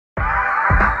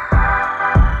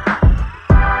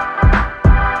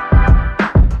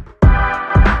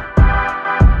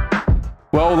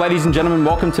ladies and gentlemen,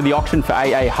 welcome to the auction for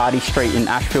AA Hardy Street in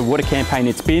Ashfield. What a campaign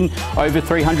it's been. Over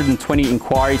 320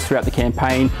 inquiries throughout the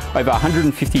campaign, over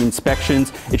 150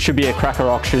 inspections. It should be a cracker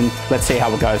auction. Let's see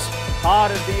how it goes.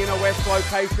 Heart of the Inner West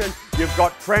location, you've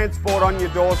got transport on your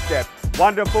doorstep,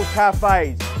 wonderful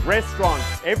cafes, restaurants,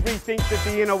 everything that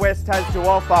the Inner West has to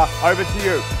offer. Over to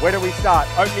you. Where do we start?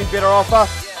 Opening bidder offer,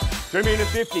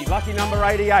 2,050,000, lucky number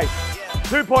 88.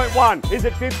 2.1, is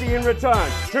it 50 in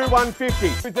return? 2,150,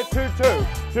 is it 2.2?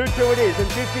 2.2 it is, and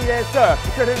 50 there, sir.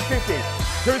 Is it in 50?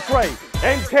 2.3,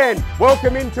 and 10,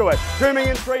 welcome into it.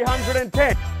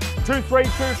 2,310,000,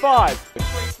 2,325,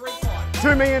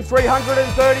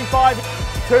 2,335,000,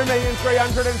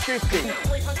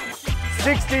 2,350,000,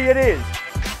 60 it is,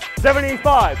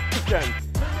 75,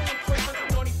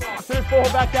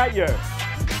 2.4 back at you.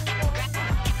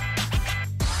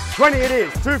 20 it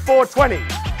is, 2,420.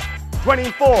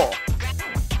 24,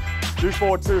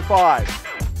 2,425,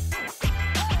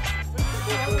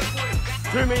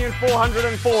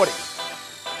 2,440,000,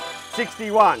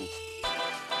 61,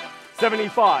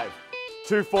 75,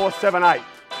 2,478,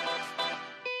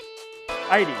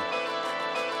 80,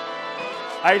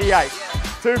 88,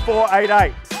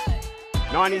 2,488,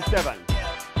 97,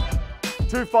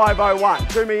 2,501,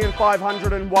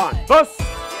 2,501. First,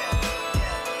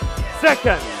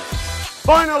 second.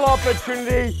 Final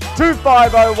opportunity,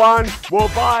 2,501. We'll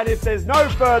buy it if there's no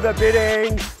further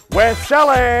bidding. We're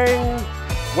selling.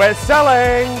 We're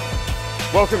selling.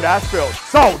 Welcome to Ashfield.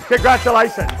 Sold.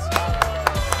 Congratulations.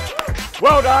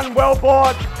 Well done, well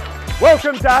bought.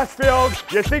 Welcome to Ashfield.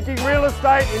 You're thinking real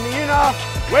estate in the inner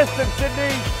west of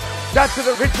Sydney. Chat to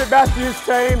the Richard Matthews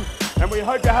team, and we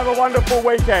hope you have a wonderful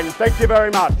weekend. Thank you very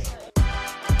much.